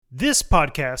This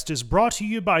podcast is brought to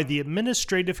you by the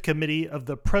Administrative Committee of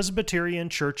the Presbyterian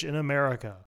Church in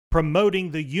America,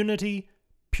 promoting the unity,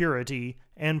 purity,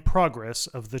 and progress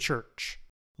of the Church.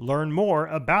 Learn more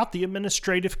about the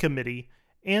Administrative Committee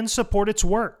and support its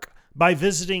work by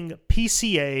visiting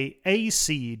pcaac.org.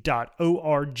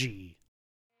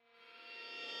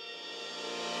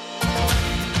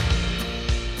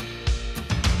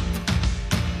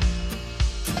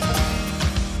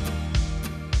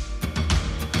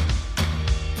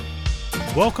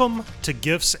 Welcome to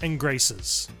Gifts and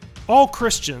Graces. All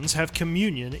Christians have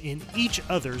communion in each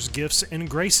other's gifts and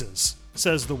graces,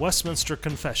 says the Westminster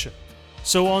Confession.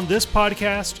 So on this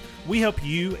podcast, we help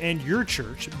you and your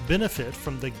church benefit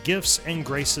from the gifts and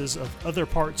graces of other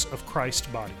parts of Christ's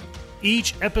body.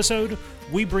 Each episode,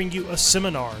 we bring you a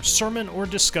seminar, sermon, or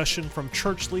discussion from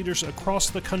church leaders across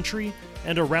the country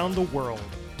and around the world,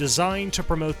 designed to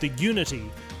promote the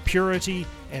unity, purity,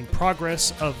 and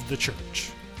progress of the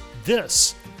church.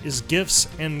 This is Gifts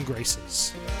and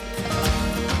Graces.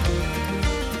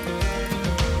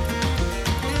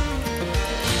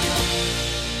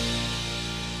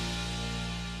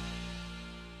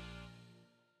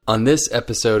 On this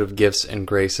episode of Gifts and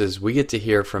Graces, we get to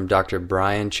hear from Dr.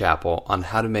 Bryan Chapell on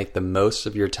how to make the most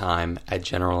of your time at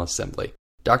General Assembly.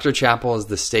 Dr. Chapell is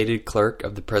the stated clerk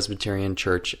of the Presbyterian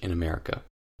Church in America.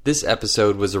 This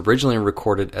episode was originally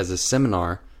recorded as a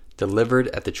seminar delivered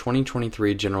at the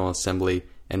 2023 General Assembly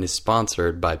and is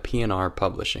sponsored by P&R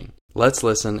Publishing. Let's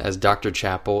listen as Dr.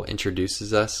 Chapell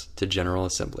introduces us to General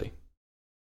Assembly.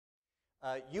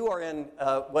 You are in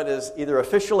what is either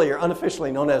officially or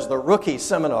unofficially known as the Rookie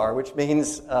Seminar, which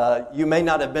means you may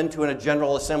not have been to a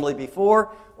General Assembly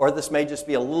before, or this may just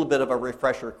be a little bit of a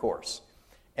refresher course.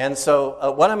 And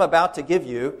so what I'm about to give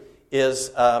you is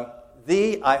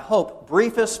I hope,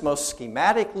 briefest, most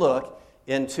schematic look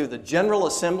into the General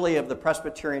Assembly of the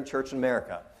Presbyterian Church in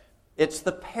America. It's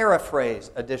the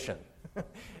paraphrase edition,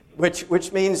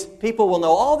 which means people will know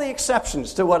all the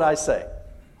exceptions to what I say.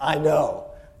 I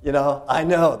know there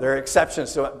are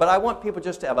exceptions to it, but I want people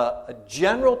just to have a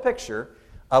general picture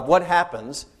of what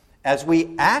happens as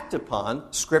we act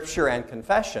upon Scripture and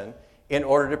confession in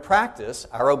order to practice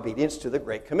our obedience to the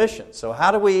Great Commission. So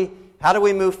how do we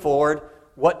move forward?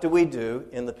 What do we do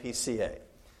in the PCA?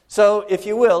 So, if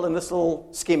you will, in this little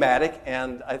schematic,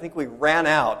 and I think we ran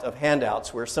out of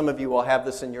handouts where some of you will have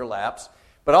this in your laps,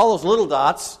 but all those little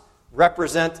dots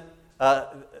represent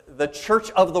the church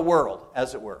of the world,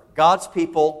 as it were. God's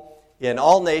people in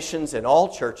all nations, in all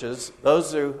churches,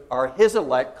 those who are His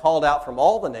elect, called out from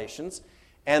all the nations,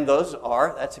 and those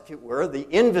are, that's if it were, the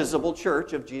invisible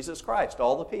church of Jesus Christ,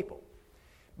 all the people.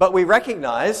 But we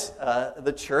recognize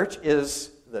the church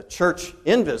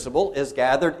invisible is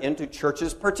gathered into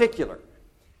churches particular.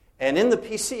 And in the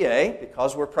PCA,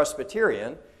 because we're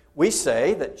Presbyterian, we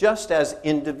say that just as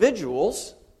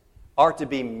individuals are to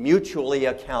be mutually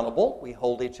accountable, we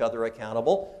hold each other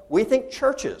accountable, we think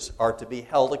churches are to be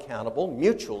held accountable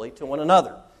mutually to one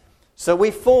another. So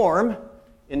we form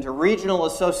into regional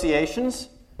associations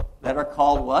that are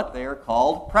called what? They are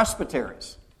called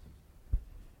presbyteries.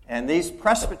 And these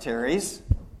presbyteries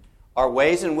are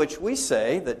ways in which we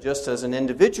say that just as an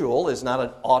individual is not an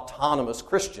autonomous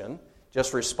Christian,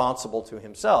 just responsible to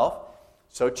himself,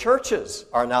 so churches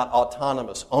are not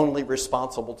autonomous, only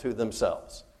responsible to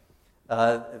themselves.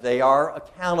 They are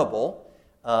accountable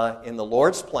in the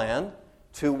Lord's plan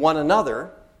to one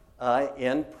another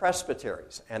in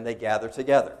presbyteries, and they gather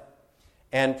together.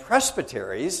 And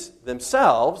presbyteries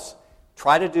themselves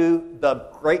try to do the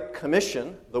Great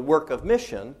Commission, the work of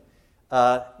mission,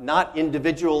 not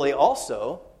individually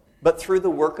also, but through the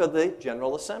work of the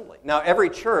General Assembly. Now, every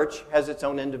church has its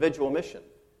own individual mission,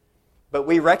 but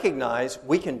we recognize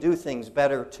we can do things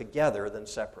better together than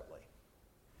separately.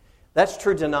 That's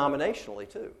true denominationally,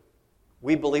 too.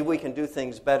 We believe we can do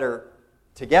things better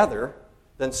together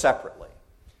than separately.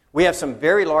 We have some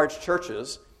very large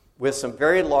churches with some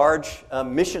very large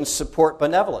mission support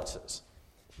benevolences.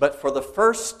 But for the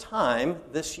first time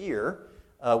this year,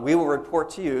 we will report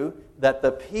to you that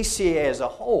the PCA as a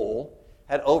whole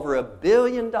had over $1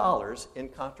 billion in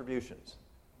contributions.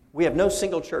 We have no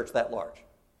single church that large,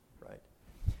 right?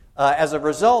 As a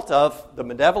result of the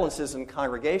benevolences in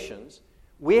congregations,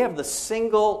 we have the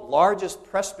single largest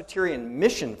Presbyterian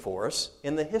mission force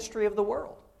in the history of the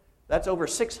world. That's over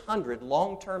 600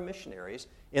 long-term missionaries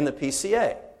in the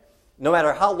PCA. No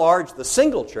matter how large the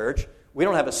single church, we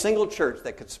don't have a single church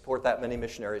that could support that many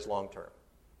missionaries long-term.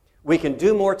 We can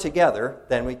do more together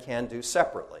than we can do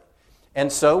separately.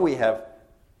 And so we have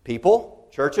people,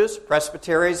 churches,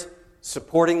 presbyteries,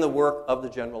 supporting the work of the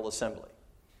General Assembly.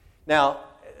 Now,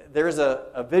 there is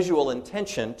a visual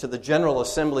intention to the General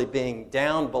Assembly being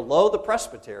down below the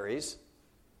presbyteries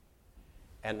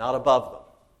and not above them.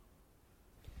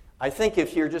 I think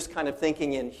if you're just kind of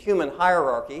thinking in human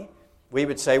hierarchy, we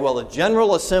would say, well, the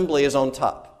General Assembly is on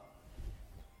top.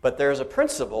 But there's a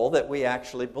principle that we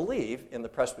actually believe in the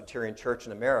Presbyterian Church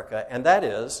in America, and that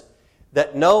is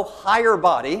that no higher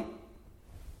body,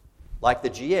 like the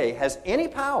GA, has any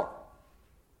power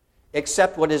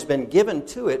except what has been given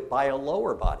to it by a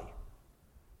lower body.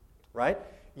 Right?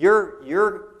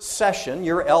 Your session,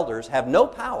 your elders, have no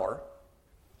power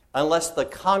unless the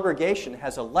congregation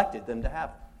has elected them to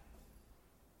have it.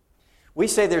 We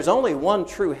say there's only one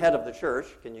true head of the church.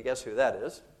 Can you guess who that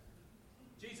is?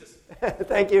 Jesus.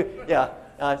 Thank you. Yeah,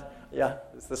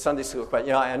 it's the Sunday school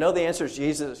question. I know the answer is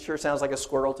Jesus. It sure sounds like a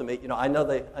squirrel to me. I know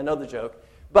the joke.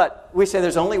 But we say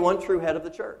there's only one true head of the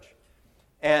church.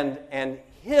 And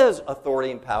his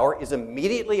authority and power is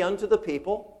immediately unto the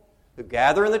people who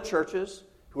gather in the churches,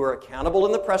 who are accountable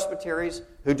in the presbyteries,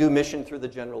 who do mission through the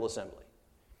General Assembly.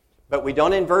 But we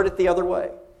don't invert it the other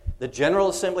way. The General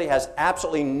Assembly has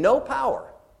absolutely no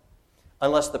power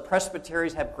unless the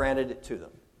presbyteries have granted it to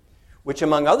them, which,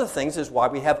 among other things, is why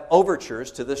we have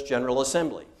overtures to this General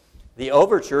Assembly. The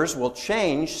overtures will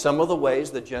change some of the ways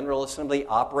the General Assembly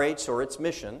operates or its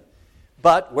mission,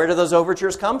 but where do those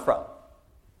overtures come from?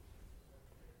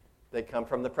 They come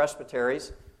from the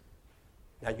presbyteries.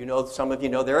 Now, some of you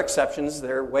know there are exceptions.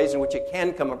 There are ways in which it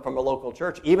can come from a local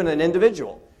church, even an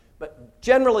individual. But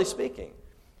generally speaking,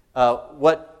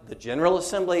 what the General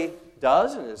Assembly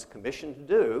does and is commissioned to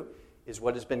do is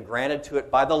what has been granted to it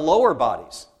by the lower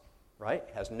bodies, right?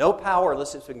 It has no power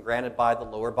unless it's been granted by the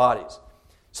lower bodies.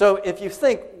 So if you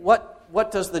think,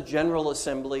 what does the General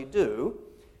Assembly do?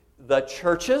 The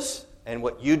churches, and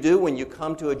what you do when you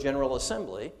come to a General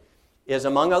Assembly, is,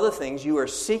 among other things, you are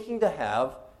seeking to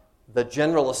have the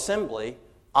General Assembly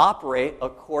operate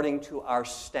according to our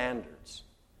standards.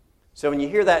 So when you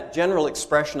hear that general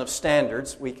expression of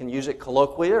standards, we can use it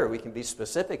colloquially or we can be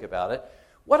specific about it.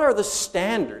 What are the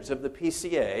standards of the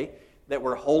PCA that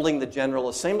we're holding the General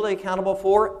Assembly accountable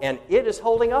for, and it is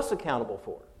holding us accountable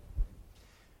for?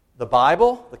 The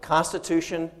Bible, the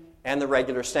Constitution, and the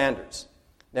regular standards.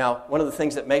 Now, one of the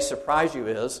things that may surprise you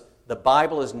is the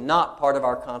Bible is not part of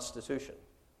our Constitution.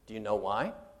 Do you know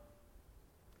why?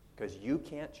 Because you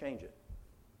can't change it.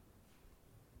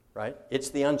 Right? It's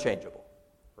the unchangeable.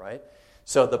 Right?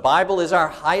 So the Bible is our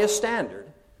highest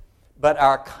standard,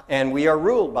 and we are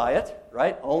ruled by it,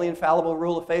 right? Only infallible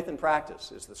rule of faith and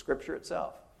practice is the Scripture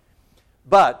itself.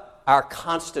 But our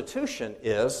Constitution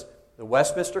is the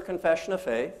Westminster Confession of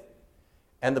Faith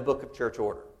and the Book of Church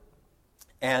Order.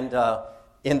 And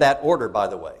in that order, by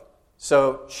the way.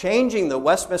 So changing the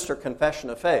Westminster Confession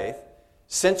of Faith,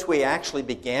 since we actually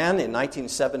began in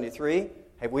 1973,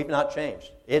 we've not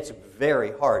changed. It's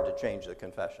very hard to change the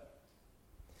confession.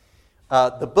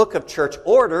 The Book of Church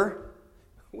Order,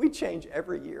 we change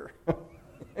every year.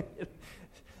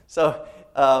 So,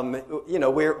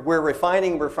 we're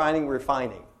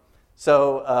refining.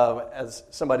 So, as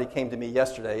somebody came to me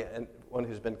yesterday, and one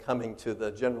who's been coming to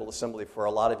the General Assembly for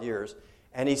a lot of years,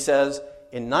 and he says,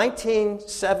 in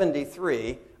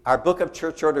 1973, our Book of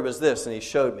Church Order was this, and he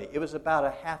showed me. It was about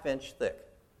a half-inch thick.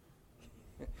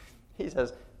 He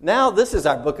says, now this is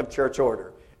our Book of Church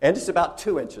Order, and it's about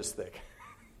 2 inches thick.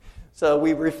 So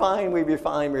we refine.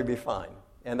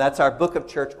 And that's our Book of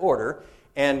Church Order.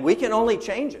 And we can only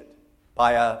change it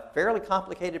by a fairly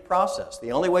complicated process.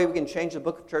 The only way we can change the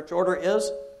Book of Church Order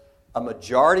is a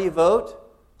majority vote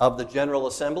of the General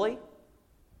Assembly,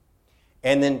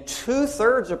 and then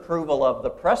 2/3 approval of the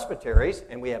presbyteries,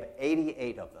 and we have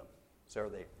 88 of them. So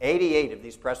there are 88 of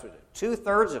these presbyteries.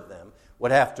 2/3 of them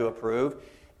would have to approve,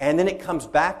 and then it comes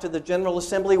back to the General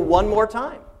Assembly one more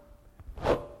time.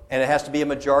 And it has to be a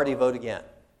majority vote again.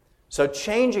 So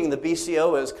changing the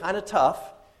BCO is kind of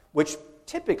tough, which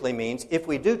typically means if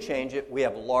we do change it, we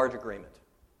have large agreement.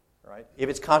 Right? If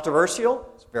it's controversial,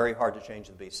 it's very hard to change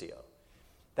the BCO.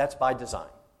 That's by design.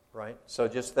 Right? So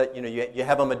just that you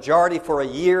have a majority for a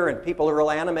year and people are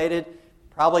real animated,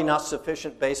 probably not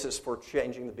sufficient basis for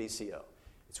changing the BCO.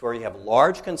 It's where you have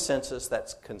large consensus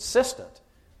that's consistent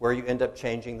where you end up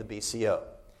changing the BCO.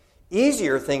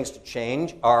 Easier things to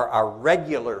change are our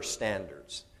regular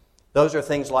standards. Those are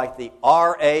things like the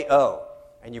RAO.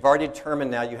 And you've already determined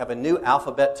now you have a new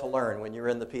alphabet to learn when you're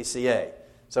in the PCA.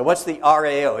 So what's the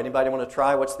RAO? Anybody want to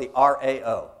try? What's the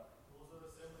RAO?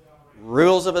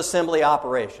 Rules of Assembly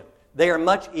Operation. They are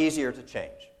much easier to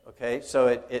change. Okay, so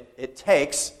it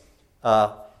takes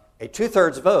a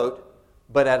 2/3 vote,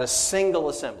 but at a single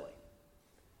assembly.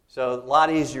 So a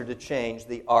lot easier to change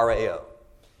the RAO.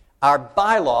 Our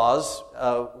bylaws,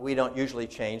 we don't usually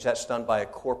change. That's done by a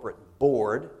corporate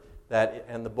board,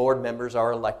 and the board members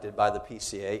are elected by the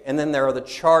PCA. And then there are the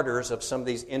charters of some of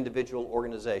these individual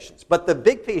organizations. But the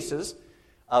big pieces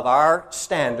of our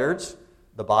standards,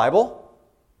 the Bible,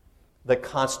 the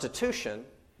Constitution,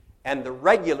 and the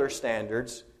regular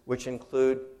standards, which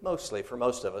include mostly, for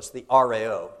most of us, the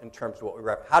RAO in terms of what we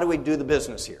represent. How do we do the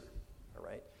business here? All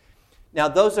right. Now,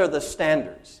 those are the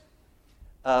standards.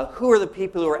 Who are the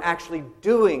people who are actually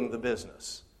doing the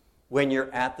business when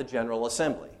you're at the General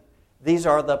Assembly? These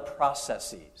are the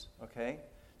processes, okay?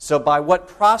 So by what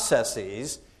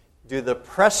processes do the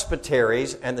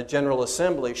presbyteries and the General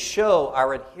Assembly show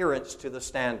our adherence to the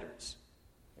standards?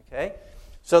 Okay?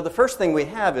 So the first thing we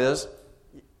have is,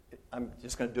 I'm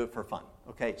just going to do it for fun,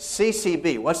 okay?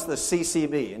 CCB. What's the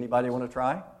CCB? Anybody want to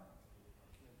try?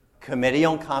 Committee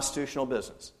on Constitutional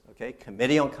Business, okay?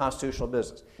 Committee on Constitutional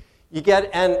Business. You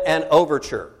get an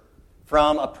overture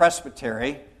from a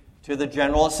presbytery to the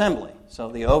General Assembly. So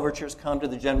the overtures come to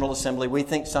the General Assembly. We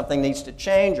think something needs to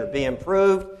change or be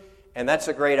improved, and that's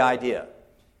a great idea.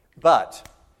 But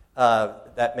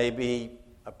that may be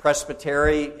a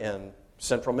presbytery in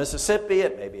central Mississippi.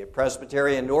 It may be a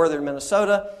presbytery in northern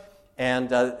Minnesota.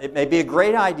 And it may be a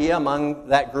great idea among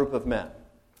that group of men.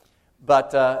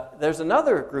 But there's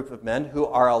another group of men who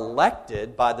are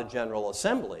elected by the General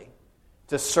Assembly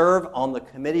to serve on the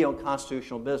Committee on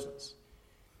Constitutional Business.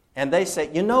 And they say,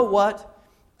 you know what?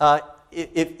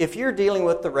 If you're dealing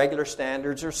with the regular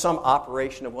standards or some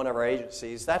operation of one of our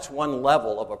agencies, that's one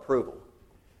level of approval.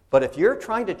 But if you're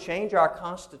trying to change our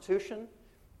Constitution,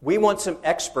 we want some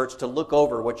experts to look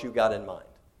over what you've got in mind.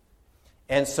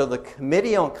 And so the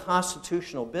Committee on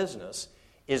Constitutional Business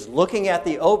is looking at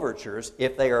the overtures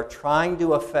if they are trying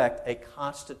to effect a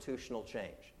constitutional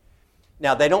change.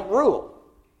 Now, they don't rule.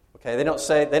 Okay,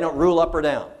 they don't rule up or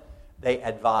down. They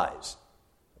advise.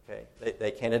 Okay, they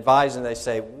can advise and they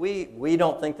say, we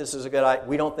don't think this is a good idea.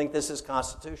 We don't think this is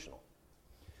constitutional.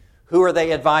 Who are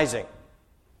they advising?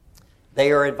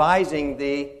 They are advising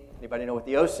anybody know what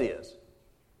the OC is?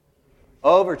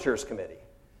 Overtures Committee.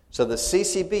 So the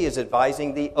CCB is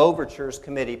advising the Overtures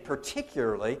Committee,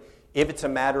 particularly if it's a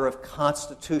matter of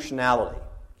constitutionality.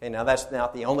 Okay, now that's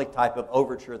not the only type of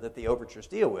overture that the overtures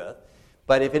deal with,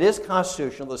 but if it is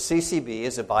constitutional, the CCB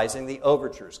is advising the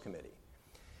Overtures Committee.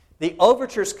 The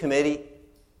Overtures Committee,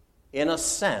 in a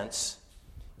sense,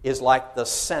 is like the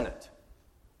Senate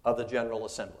of the General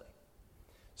Assembly.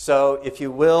 So, if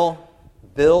you will,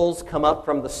 bills come up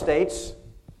from the states,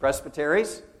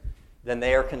 presbyteries, then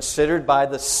they are considered by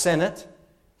the Senate,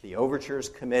 the Overtures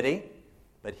Committee.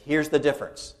 But here's the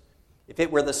difference. If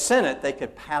it were the Senate, they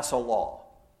could pass a law.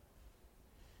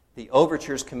 The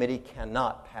Overtures Committee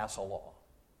cannot pass a law.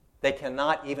 They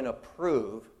cannot even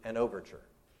approve an overture.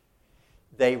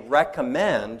 They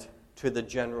recommend to the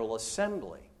General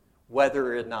Assembly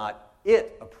whether or not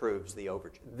it approves the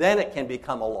overture. Then it can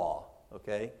become a law,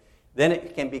 okay? Then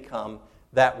it can become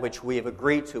that which we have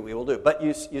agreed to we will do. But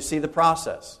you see the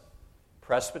process.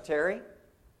 Presbytery,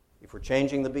 if we're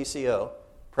changing the BCO,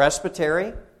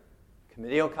 Presbytery,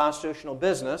 Committee on Constitutional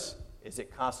Business, is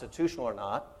it constitutional or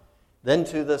not? Then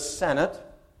to the Senate,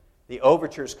 the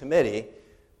Overtures Committee,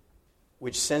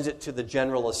 which sends it to the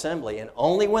General Assembly. And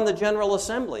only when the General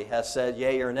Assembly has said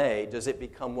yea or nay does it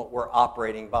become what we're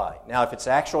operating by. Now, if it's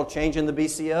actual change in the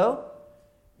BCO,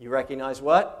 you recognize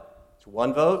what? It's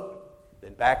one vote,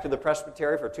 then back to the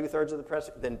Presbytery for 2/3 of the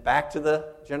Presbytery, then back to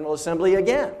the General Assembly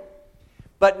again.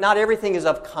 But not everything is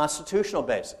of constitutional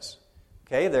basis.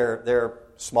 Okay, there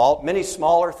are many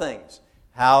smaller things.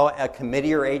 How a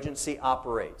committee or agency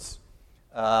operates.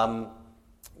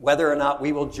 Whether or not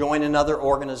we will join another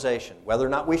organization. Whether or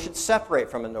not we should separate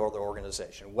from another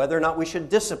organization. Whether or not we should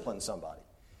discipline somebody.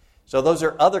 So those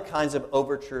are other kinds of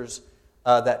overtures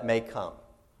that may come.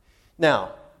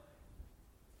 Now,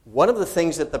 one of the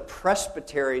things that the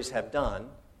presbyteries have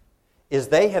done is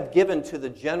they have given to the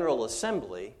General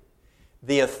Assembly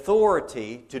the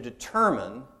authority to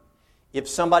determine if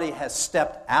somebody has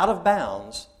stepped out of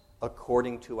bounds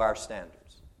according to our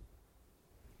standards.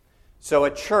 So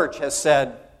a church has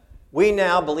said, we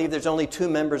now believe there's only 2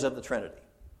 members of the Trinity.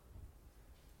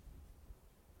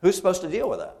 Who's supposed to deal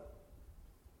with that?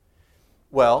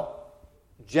 Well,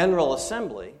 General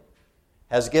Assembly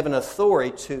has given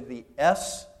authority to the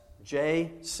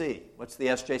SJC. What's the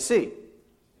SJC?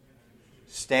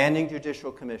 Standing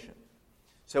Judicial Commission.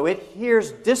 So it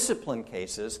hears discipline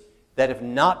cases that have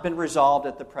not been resolved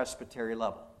at the presbytery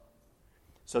level.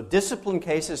 So discipline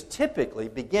cases typically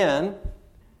begin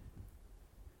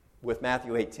with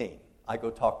Matthew 18. I go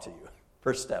talk to you.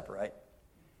 First step, right?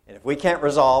 And if we can't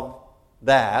resolve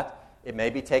that, it may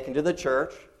be taken to the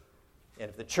church. And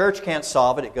if the church can't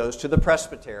solve it, it goes to the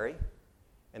presbytery.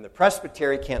 And the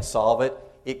presbytery can't solve it,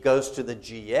 it goes to the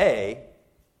GA,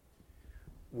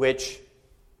 which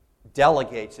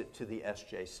delegates it to the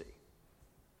SJC.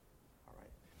 All right.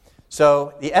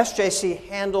 So the SJC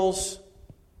handles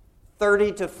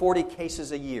 30 to 40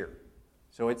 cases a year.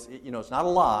 So it's not a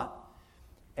lot.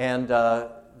 And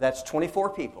that's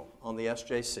 24 people on the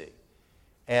SJC.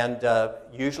 And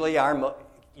usually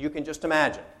you can just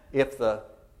imagine, if the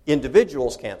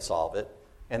individuals can't solve it,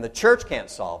 and the church can't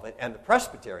solve it, and the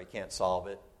presbytery can't solve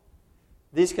it,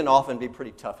 these can often be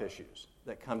pretty tough issues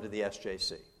that come to the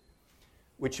SJC.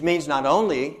 Which means not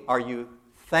only are you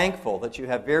thankful that you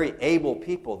have very able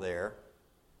people there,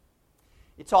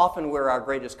 it's often where our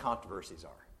greatest controversies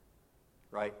are.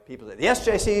 Right? People say, the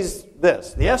SJC's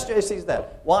this, the SJC's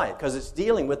that. Why? Because it's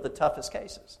dealing with the toughest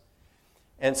cases.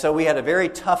 And so we had a very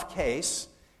tough case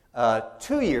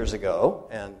 2 years ago,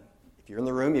 and if you're in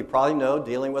the room, you probably know,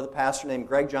 dealing with a pastor named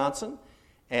Greg Johnson,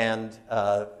 and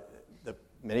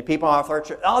many people off our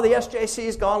church, the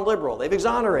SJC's gone liberal. They've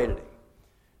exonerated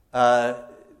him.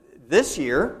 This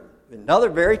year, another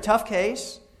very tough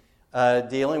case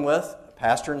dealing with a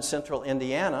pastor in central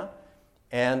Indiana,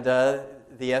 and the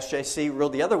SJC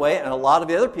ruled the other way, and a lot of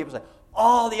the other people say,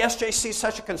 the SJC is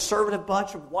such a conservative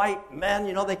bunch of white men,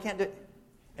 they can't do it.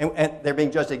 And they're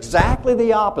being judged exactly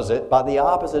the opposite by the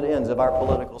opposite ends of our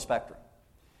political spectrum.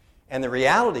 And the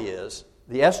reality is,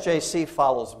 the SJC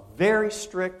follows very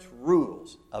strict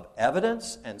rules of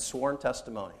evidence and sworn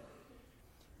testimony.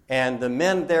 And the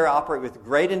men there operate with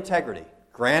great integrity.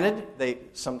 Granted, they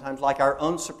sometimes like our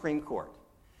own Supreme Court.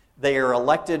 They are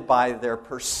elected by their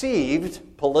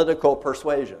perceived political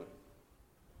persuasion.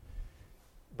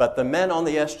 But the men on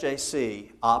the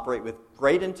SJC operate with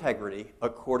great integrity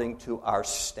according to our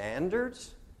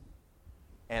standards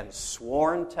and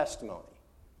sworn testimony.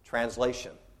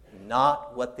 Translation,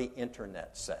 not what the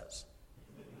internet says.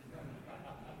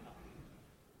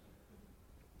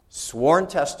 Sworn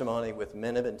testimony with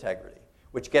men of integrity,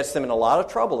 which gets them in a lot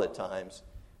of trouble at times,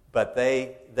 but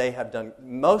they have done,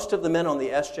 most of the men on the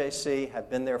SJC have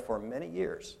been there for many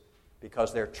years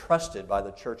because they're trusted by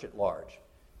the church at large.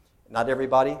 Not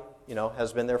everybody,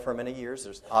 has been there for many years.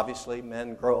 There's obviously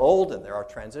men grow old and there are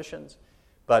transitions,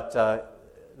 but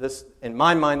this, in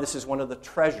my mind, this is one of the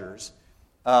treasures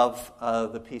of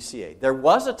the PCA. There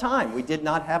was a time we did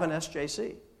not have an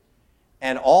SJC.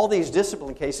 And all these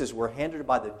discipline cases were handled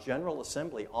by the General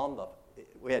Assembly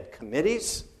we had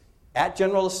committees at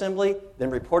General Assembly, then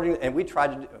reporting, and we tried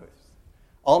to do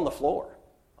on the floor.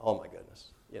 Oh my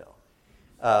goodness,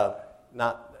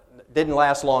 didn't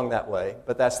last long that way,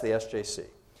 but that's the SJC.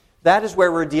 That is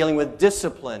where we're dealing with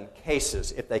discipline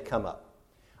cases if they come up.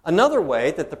 Another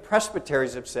way that the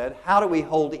presbyteries have said, how do we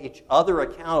hold each other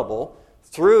accountable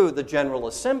through the General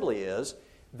Assembly is,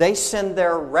 they send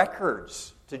their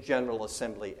records to General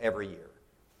Assembly every year.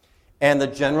 And the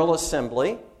General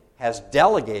Assembly has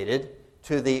delegated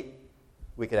to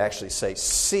we could actually say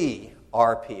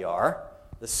CRPR,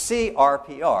 the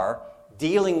CRPR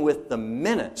dealing with the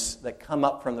minutes that come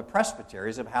up from the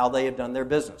presbyteries of how they have done their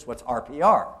business. What's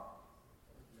RPR?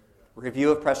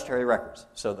 Review of Presbytery Records.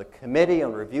 So the Committee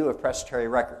on Review of Presbytery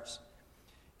Records.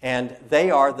 And they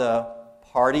are the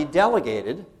party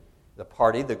delegated,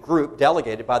 the group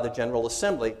delegated by the General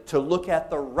Assembly to look at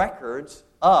the records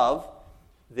of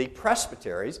the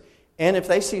presbyteries. And if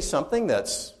they see something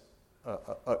that's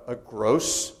a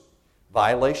gross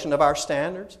violation of our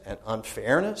standards, and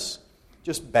unfairness,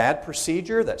 just bad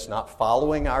procedure that's not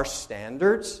following our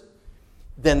standards,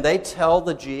 then they tell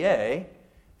the GA,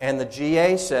 and the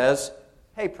GA says,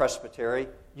 hey, presbytery,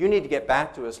 you need to get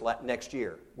back to us next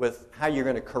year with how you're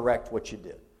going to correct what you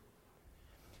did.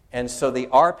 And so the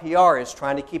RPR is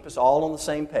trying to keep us all on the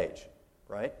same page,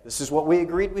 right? This is what we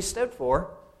agreed we stood for.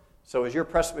 So is your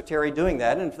presbytery doing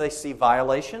that? And if they see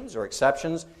violations or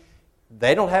exceptions,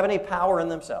 they don't have any power in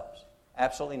themselves.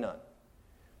 Absolutely none.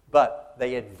 But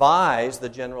they advise the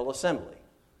General Assembly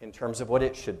in terms of what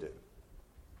it should do.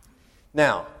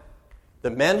 Now, the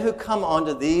men who come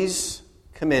onto these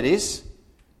committees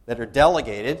that are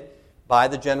delegated by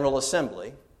the General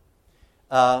Assembly,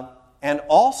 and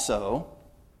also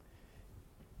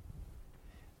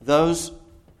those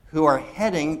who are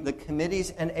heading the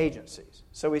committees and agencies.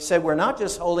 So we said we're not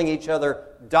just holding each other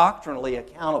doctrinally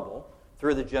accountable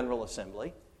through the General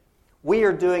Assembly. We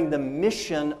are doing the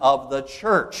mission of the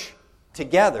church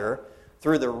together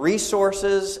through the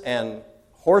resources and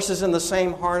horses in the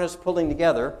same harness pulling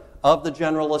together of the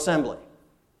General Assembly.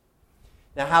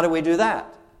 Now, how do we do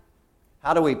that?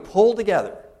 How do we pull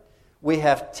together? We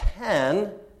have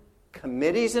 10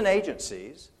 committees and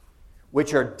agencies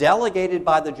which are delegated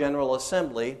by the General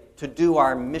Assembly to do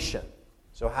our mission.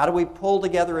 So how do we pull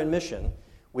together in mission?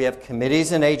 We have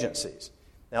committees and agencies.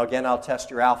 Now again, I'll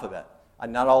test your alphabet.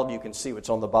 Not all of you can see what's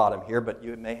on the bottom here, but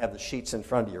you may have the sheets in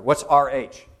front of you. What's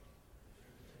RH?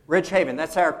 Ridge Haven.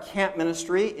 That's our camp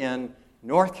ministry in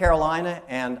North Carolina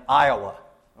and Iowa.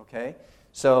 Okay?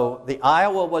 So the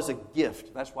Iowa was a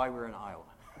gift. That's why we're in Iowa.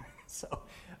 So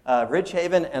Ridge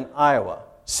Haven and Iowa.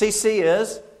 CC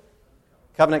is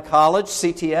Covenant College,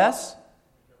 CTS,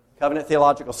 Covenant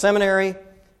Theological Seminary.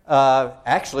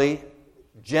 Actually,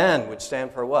 GEN would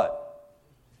stand for what?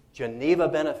 Geneva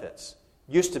Benefits.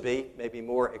 Used to be, maybe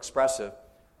more expressive,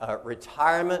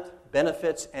 retirement,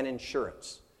 benefits, and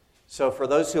insurance. So for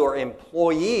those who are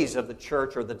employees of the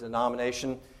church or the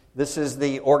denomination, this is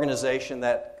the organization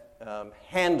that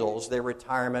handles their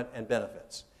retirement and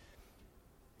benefits.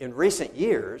 In recent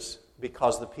years,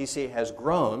 because the PCA has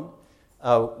grown,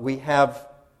 we have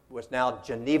what's now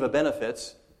Geneva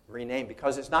Benefits renamed,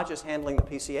 because it's not just handling the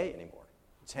PCA anymore.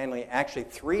 It's handling actually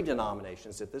 3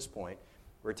 denominations at this point.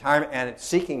 Retirement, and it's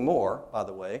seeking more, by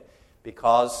the way,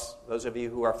 because those of you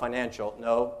who are financial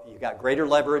know you've got greater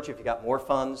leverage if you've got more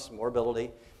funds, more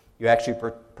ability. You actually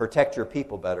protect your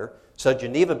people better. So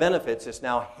Geneva Benefits is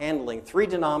now handling 3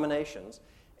 denominations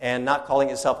and not calling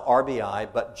itself RBI,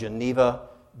 but Geneva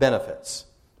Benefits.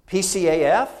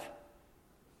 PCAF,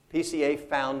 PCA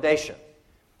Foundation.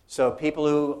 So people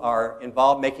who are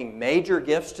involved making major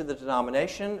gifts to the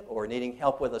denomination or needing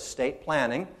help with estate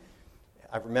planning.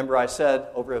 I remember I said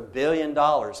over $1 billion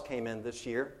came in this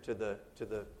year to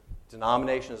the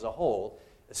denomination as a whole.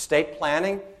 Estate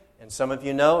planning, and some of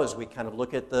you know, as we kind of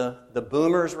look at the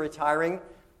boomers retiring,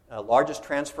 largest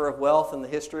transfer of wealth in the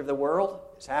history of the world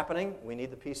is happening. We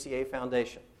need the PCA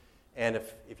Foundation. And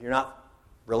if you're not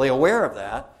really aware of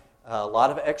that, a lot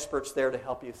of experts there to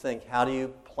help you think, how do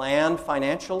you plan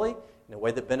financially in a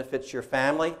way that benefits your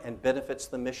family and benefits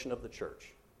the mission of the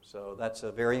church? So that's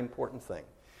a very important thing.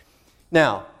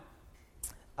 Now,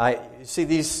 you see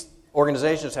these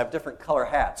organizations have different color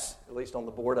hats, at least on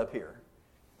the board up here.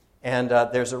 And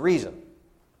there's a reason.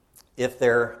 If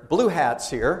they're blue hats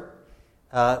here,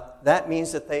 that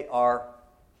means that they are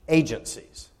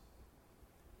agencies.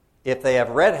 If they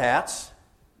have red hats,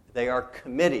 they are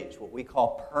committees, what we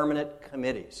call permanent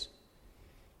committees.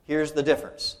 Here's the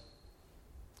difference.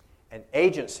 An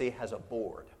agency has a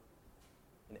board.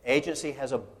 An agency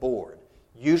has a board,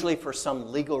 usually for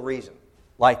some legal reason,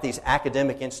 like these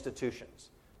academic institutions,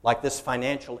 like this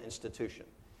financial institution.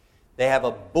 They have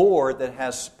a board that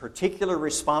has particular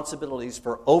responsibilities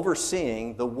for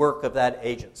overseeing the work of that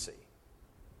agency.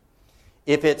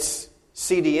 If it's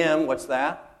CDM, what's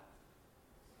that?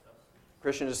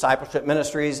 Christian Discipleship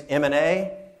Ministries,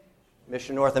 M&A,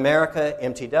 Mission North America,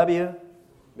 MTW,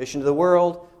 Mission to the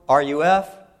World, RUF,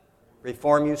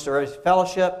 Reform Youth Service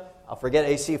Fellowship. I'll forget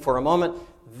AC for a moment.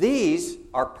 These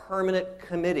are permanent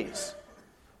committees.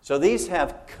 So these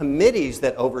have committees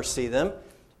that oversee them,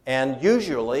 and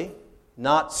usually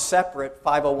not separate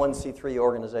 501c3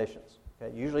 organizations.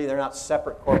 Okay? Usually they're not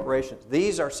separate corporations.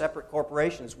 These are separate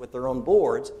corporations with their own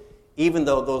boards, even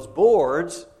though those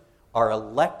boards are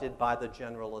elected by the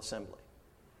General Assembly.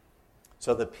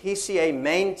 So the PCA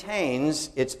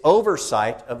maintains its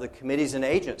oversight of the committees and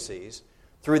agencies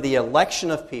through the election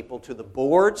of people to the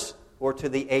boards or to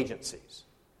the agencies.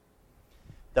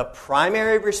 The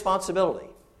primary responsibility,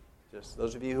 just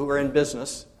those of you who are in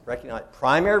business recognize,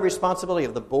 primary responsibility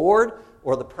of the board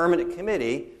or the permanent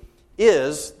committee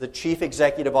is the chief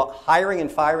executive, hiring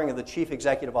and firing of the chief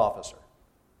executive officer.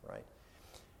 Right?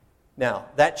 Now,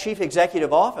 that chief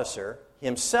executive officer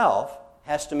himself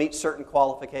has to meet certain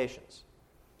qualifications.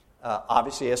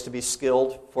 Obviously, he has to be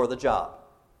skilled for the job.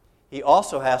 He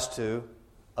also has to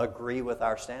agree with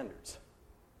our standards.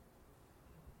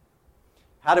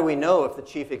 How do we know if the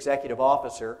chief executive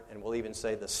officer, and we'll even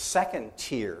say the second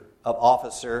tier of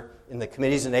officer in the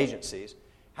committees and agencies,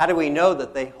 how do we know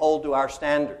that they hold to our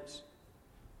standards?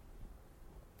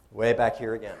 Way back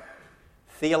here again.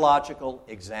 Theological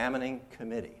Examining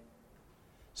Committee.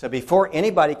 So before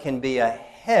anybody can be a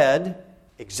head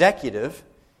executive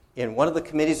in one of the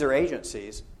committees or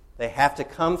agencies, they have to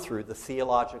come through the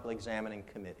Theological Examining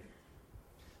Committee.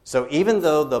 So even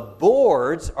though the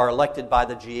boards are elected by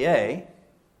the GA,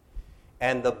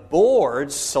 and the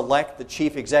boards select the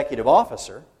chief executive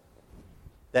officer,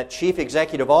 that chief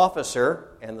executive officer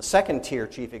and the second tier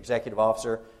chief executive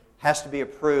officer has to be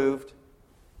approved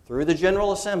through the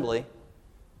General Assembly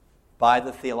by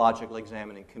the Theological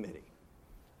Examining Committee,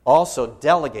 also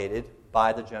delegated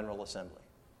by the General Assembly.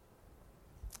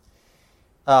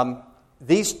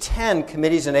 These 10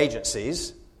 committees and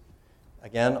agencies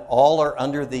Again, all are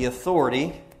under the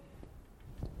authority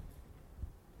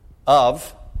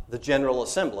of the General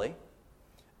Assembly,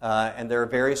 and there are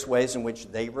various ways in which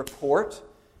they report,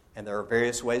 and there are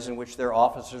various ways in which their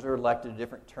officers are elected at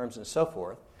different terms and so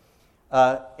forth.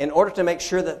 In order to make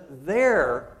sure that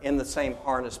they're in the same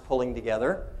harness pulling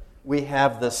together, we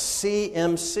have the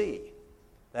CMC,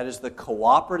 that is the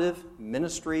Cooperative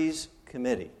Ministries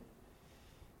Committee.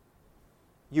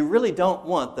 You really don't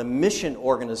want the mission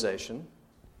organization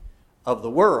of the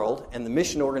world and the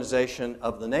mission organization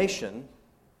of the nation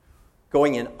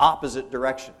going in opposite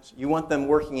directions. You want them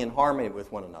working in harmony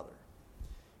with one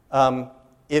another.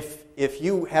 If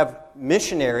you have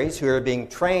missionaries who are being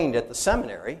trained at the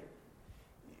seminary,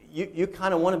 you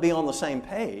kind of want to be on the same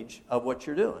page of what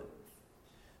you're doing.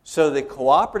 So the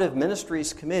Cooperative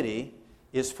Ministries Committee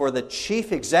is for the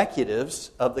chief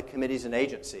executives of the committees and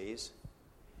agencies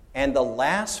and the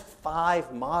last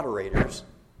 5 moderators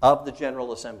of the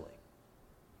General Assembly.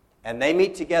 And they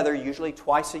meet together usually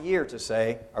twice a year to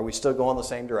say, are we still going the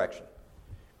same direction?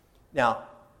 Now,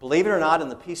 believe it or not, in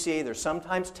the PCA, there's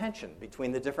sometimes tension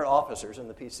between the different officers in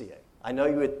the PCA. I know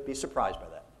you would be surprised by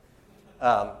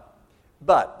that.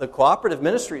 But the Cooperative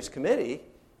Ministries Committee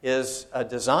is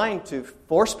designed to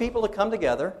force people to come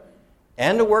together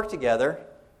and to work together,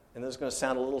 and this is going to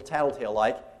sound a little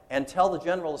tattletale-like, and tell the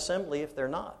General Assembly if they're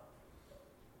not.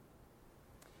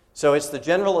 So it's the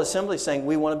General Assembly saying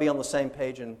we want to be on the same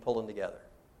page and pulling together.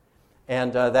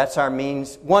 And that's our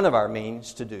means, one of our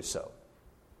means to do so.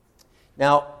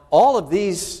 Now, all of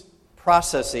these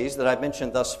processes that I've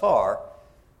mentioned thus far,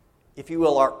 if you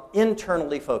will, are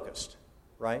internally focused,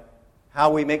 right? How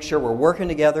we make sure we're working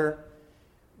together,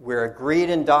 we're agreed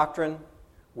in doctrine,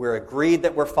 we're agreed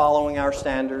that we're following our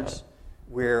standards,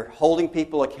 we're holding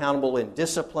people accountable in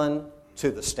discipline to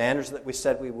the standards that we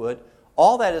said we would.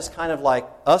 All that is kind of like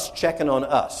us checking on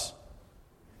us.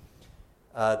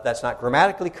 That's not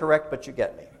grammatically correct, but you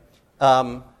get me.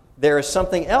 There is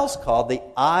something else called the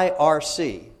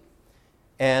IRC.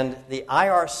 And the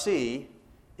IRC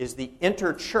is the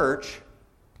Interchurch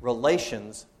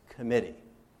Relations Committee,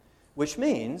 which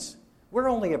means we're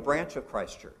only a branch of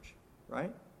Christ Church,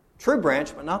 right? True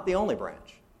branch, but not the only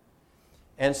branch.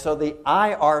 And so the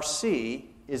IRC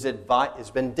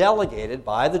has been delegated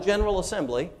by the General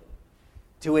Assembly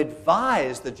to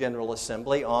advise the General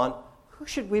Assembly on who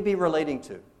should we be relating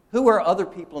to? Who are other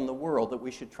people in the world that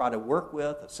we should try to work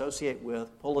with, associate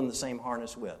with, pull in the same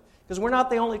harness with? Because we're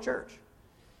not the only church.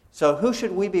 So who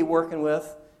should we be working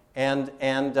with? And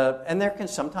there can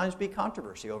sometimes be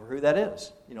controversy over who that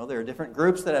is. You know, there are different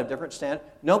groups that have different standards.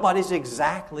 Nobody's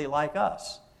exactly like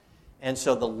us. And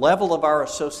so the level of our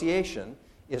association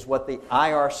is what the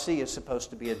IRC is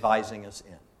supposed to be advising us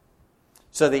in.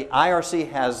 So the IRC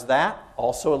has that,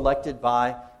 also elected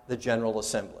by the General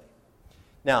Assembly.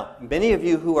 Now, many of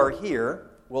you who are here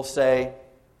will say,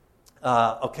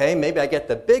 okay, maybe I get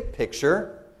the big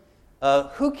picture.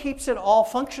 Who keeps it all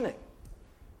functioning?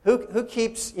 Who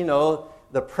keeps,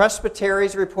 the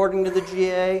presbyteries reporting to the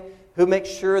GA? Who makes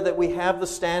sure that we have the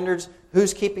standards?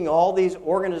 Who's keeping all these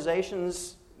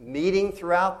organizations meeting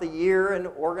throughout the year and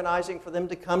organizing for them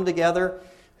to come together?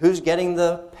 Who's getting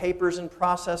the papers and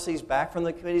processes back from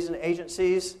the committees and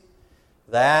agencies?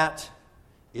 That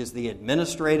is the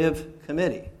Administrative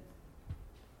Committee.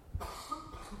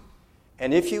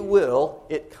 And if you will,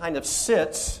 it kind of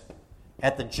sits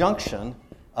at the junction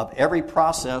of every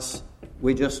process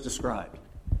we just described.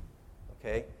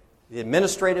 Okay? The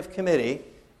Administrative Committee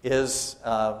is,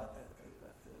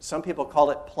 some people call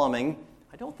it plumbing.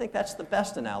 I don't think that's the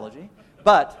best analogy,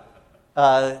 but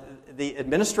the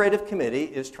Administrative Committee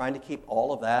is trying to keep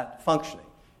all of that functioning.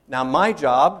 Now, my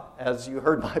job, as you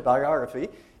heard my biography,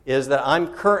 is that I'm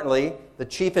currently the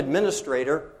Chief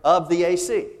Administrator of the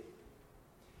AC.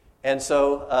 And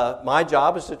so my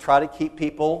job is to try to keep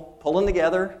people pulling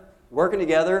together, working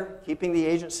together, keeping the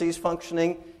agencies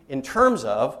functioning in terms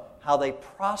of how they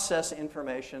process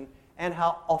information and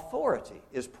how authority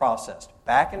is processed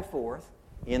back and forth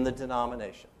in the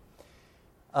denomination.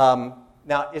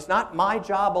 Now, it's not my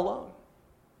job alone.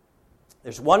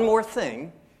 There's one more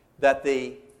thing that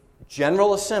the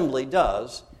General Assembly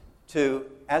does to,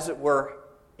 as it were,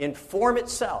 inform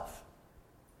itself.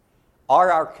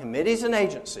 Are our committees and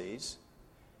agencies,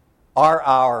 are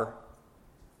our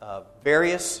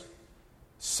various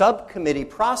subcommittee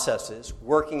processes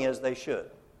working as they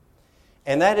should?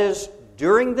 And that is,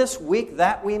 during this week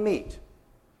that we meet,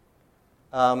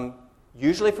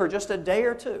 usually for just a day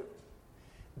or two,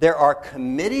 there are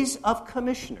committees of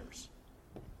commissioners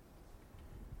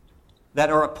that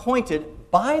are appointed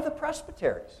by the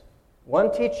presbyteries.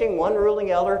 One teaching, one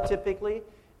ruling elder, typically,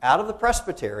 out of the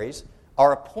presbyteries,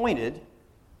 are appointed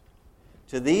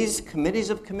to these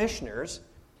committees of commissioners,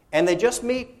 and they just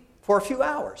meet for a few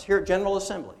hours here at General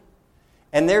Assembly.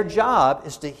 And their job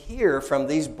is to hear from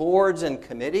these boards and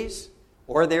committees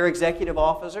or their executive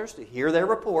officers, to hear their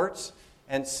reports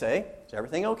and say, is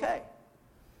everything okay?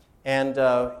 And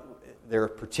there are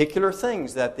particular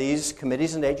things that these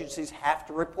committees and agencies have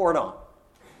to report on.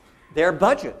 Their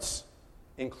budgets,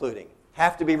 including,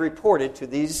 have to be reported to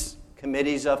these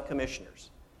committees of commissioners.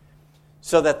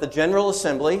 So that the General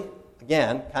Assembly,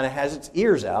 again, kind of has its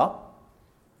ears out,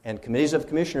 and committees of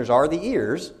commissioners are the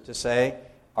ears to say,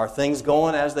 are things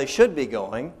going as they should be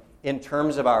going in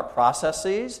terms of our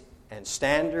processes and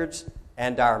standards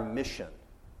and our mission?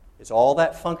 Is all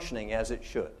that functioning as it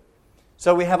should?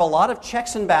 So we have a lot of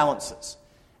checks and balances.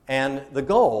 And the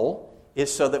goal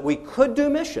is so that we could do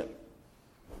mission,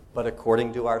 but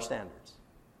according to our standards.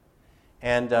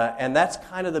 And that's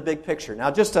kind of the big picture.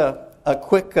 Now, just a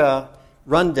quick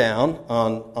rundown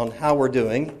on how we're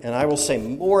doing. And I will say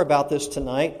more about this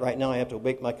tonight. Right now I have to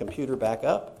wake my computer back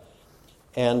up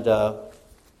and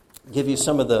give you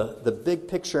some of the big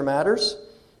picture matters.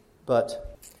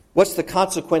 But what's the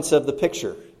consequence of the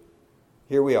picture?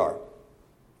 Here we are.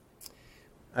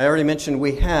 I already mentioned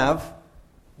we have,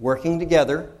 working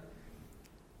together,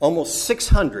 almost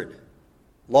 600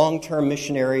 long-term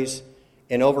missionaries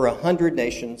in over 100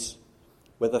 nations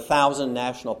with 1,000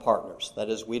 national partners. That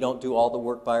is, we don't do all the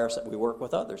work by ourselves. We work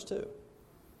with others too.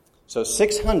 So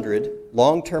 600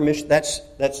 long-term mission. That's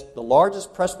the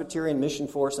largest Presbyterian mission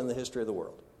force in the history of the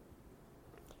world.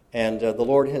 And the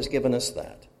Lord has given us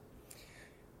that.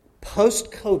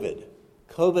 Post-COVID,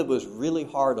 COVID was really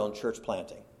hard on church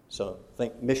planting. So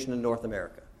think mission in North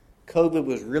America. COVID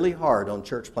was really hard on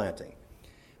church planting.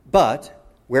 But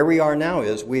where we are now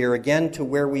is we are again to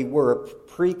where we were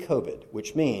pre-COVID,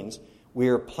 which means we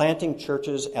are planting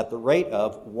churches at the rate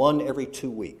of 1 every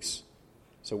 2 weeks.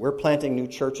 So we're planting new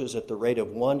churches at the rate of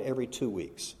 1 every 2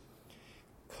 weeks.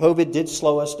 COVID did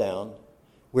slow us down.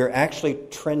 We're actually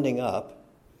trending up.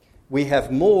 We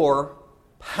have more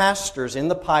pastors in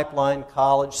the pipeline,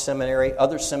 college, seminary,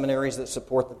 other seminaries that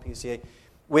support the PCA.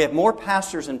 We have more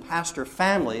pastors and pastor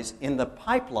families in the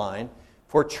pipeline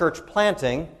for church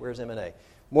planting. Where's M&A?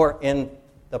 More in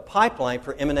the pipeline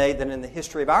for M&A than in the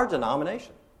history of our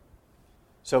denomination.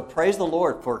 So praise the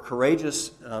Lord for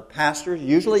courageous pastors,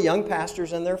 usually young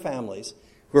pastors and their families,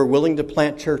 who are willing to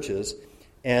plant churches,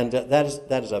 and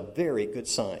that is a very good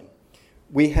sign.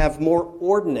 We have more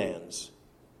ordinands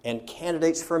and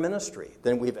candidates for ministry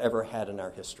than we've ever had in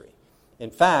our history.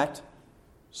 In fact,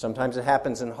 sometimes it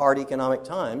happens in hard economic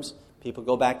times. People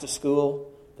go back to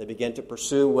school. They begin to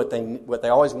pursue what they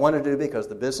always wanted to do because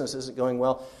the business isn't going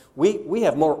well. We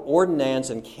have more ordinands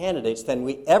and candidates than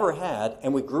we ever had,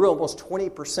 and we grew almost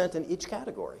 20% in each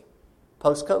category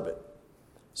post-COVID.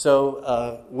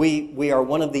 So we are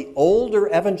one of the older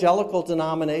evangelical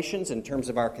denominations in terms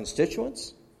of our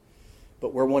constituents,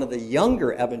 but we're one of the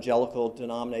younger evangelical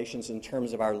denominations in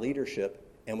terms of our leadership,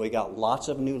 and we got lots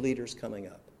of new leaders coming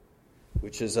up,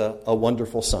 which is a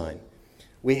wonderful sign.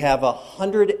 We have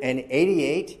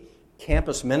 188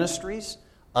 campus ministries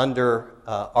under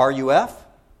RUF.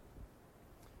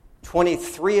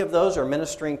 23 of those are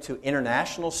ministering to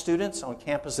international students on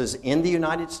campuses in the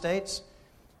United States.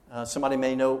 Somebody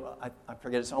may know, I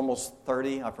forget, it's almost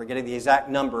 30. I'm forgetting the exact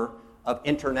number of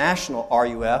international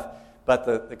RUF. But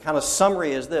the kind of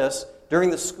summary is this.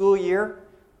 During the school year,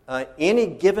 any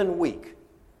given week,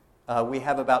 we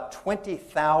have about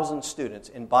 20,000 students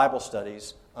in Bible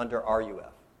studies under RUF.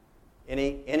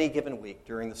 Any given week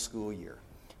during the school year,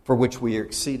 for which we are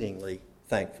exceedingly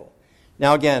thankful.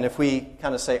 Now again, if we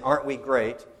kind of say, aren't we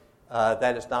great,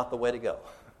 that is not the way to go.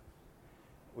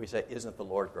 We say, isn't the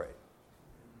Lord great?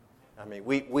 I mean,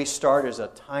 we start as a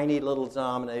tiny little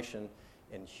denomination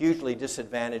in hugely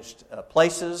disadvantaged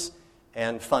places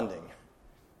and funding.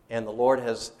 And the Lord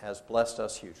has blessed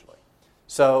us hugely.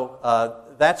 So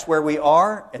that's where we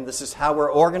are, and this is how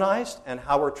we're organized and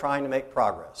how we're trying to make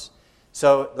progress.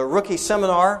 So the rookie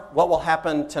seminar, what will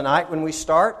happen tonight when we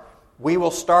start? We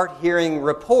will start hearing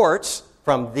reports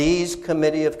from these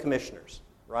committee of commissioners,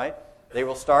 right? They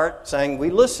will start saying, we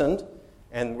listened,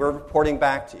 and we're reporting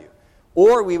back to you.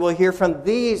 Or we will hear from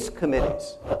these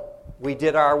committees. We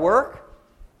did our work,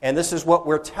 and this is what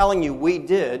we're telling you we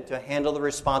did to handle the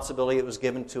responsibility that was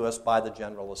given to us by the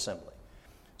General Assembly.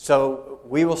 So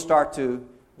we will start to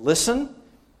listen,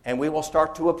 and we will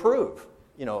start to approve,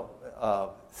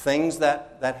 things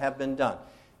that have been done.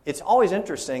 It's always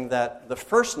interesting that the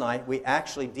first night we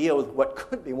actually deal with what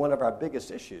could be one of our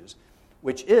biggest issues,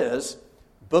 which is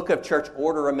Book of Church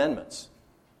Order amendments.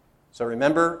 So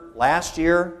remember, last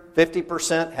year,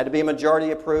 50% had to be a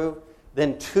majority approved,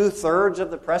 then 2/3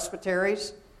 of the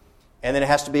presbyteries, and then it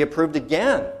has to be approved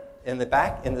again in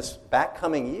this back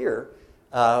coming year,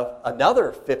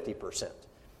 another 50%.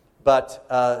 But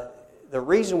the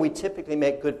reason we typically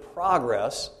make good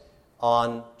progress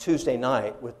on Tuesday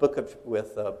night with Book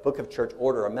of Church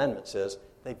Order amendments is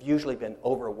they've usually been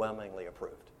overwhelmingly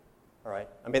approved. All right?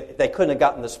 I mean, they couldn't have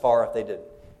gotten this far if they didn't.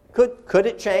 Could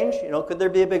it change? Could there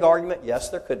be a big argument? Yes,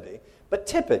 there could be. But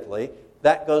typically,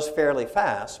 that goes fairly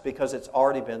fast because it's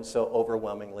already been so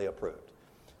overwhelmingly approved.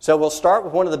 So we'll start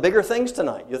with one of the bigger things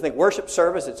tonight. You think worship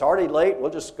service, it's already late, we'll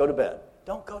just go to bed.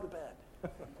 Don't go to bed.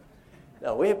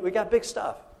 No, we got big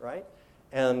stuff, right?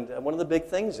 And one of the big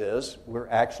things is we're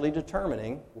actually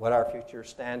determining what our future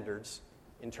standards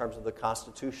in terms of the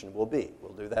Constitution will be.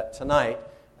 We'll do that tonight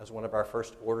as one of our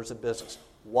first orders of business.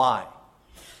 Why?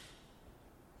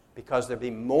 Because there'll be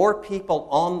more people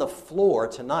on the floor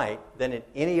tonight than at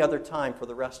any other time for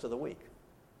the rest of the week.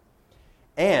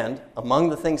 And among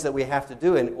the things that we have to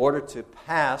do in order to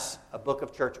pass a Book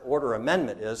of Church Order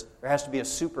amendment is there has to be a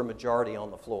supermajority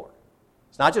on the floor.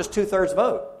 It's not just 2/3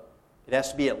 vote. It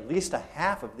has to be at least a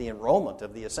half of the enrollment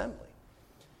of the assembly.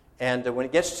 And when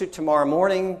it gets to tomorrow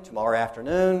morning, tomorrow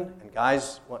afternoon, and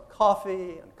guys want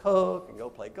coffee and Coke and go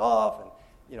play golf, and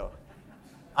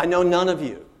I know none of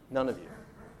you.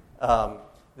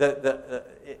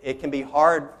 It can be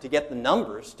hard to get the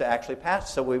numbers to actually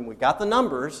pass. So when we got the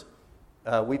numbers,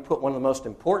 we put one of the most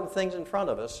important things in front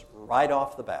of us right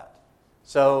off the bat.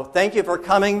 So thank you for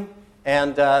coming,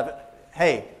 and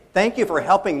hey, thank you for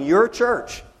helping your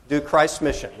church do Christ's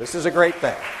mission. This is a great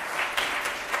thing.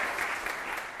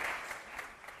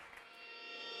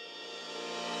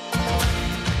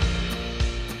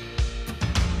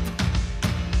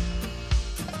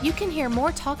 You can hear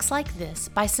more talks like this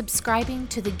by subscribing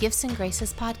to the Gifts and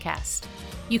Graces podcast.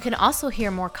 You can also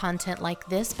hear more content like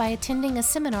this by attending a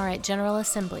seminar at General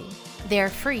Assembly. They are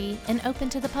free and open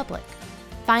to the public.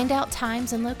 Find out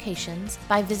times and locations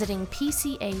by visiting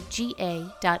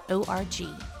pcaga.org.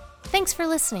 Thanks for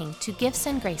listening to Gifts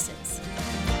and Graces.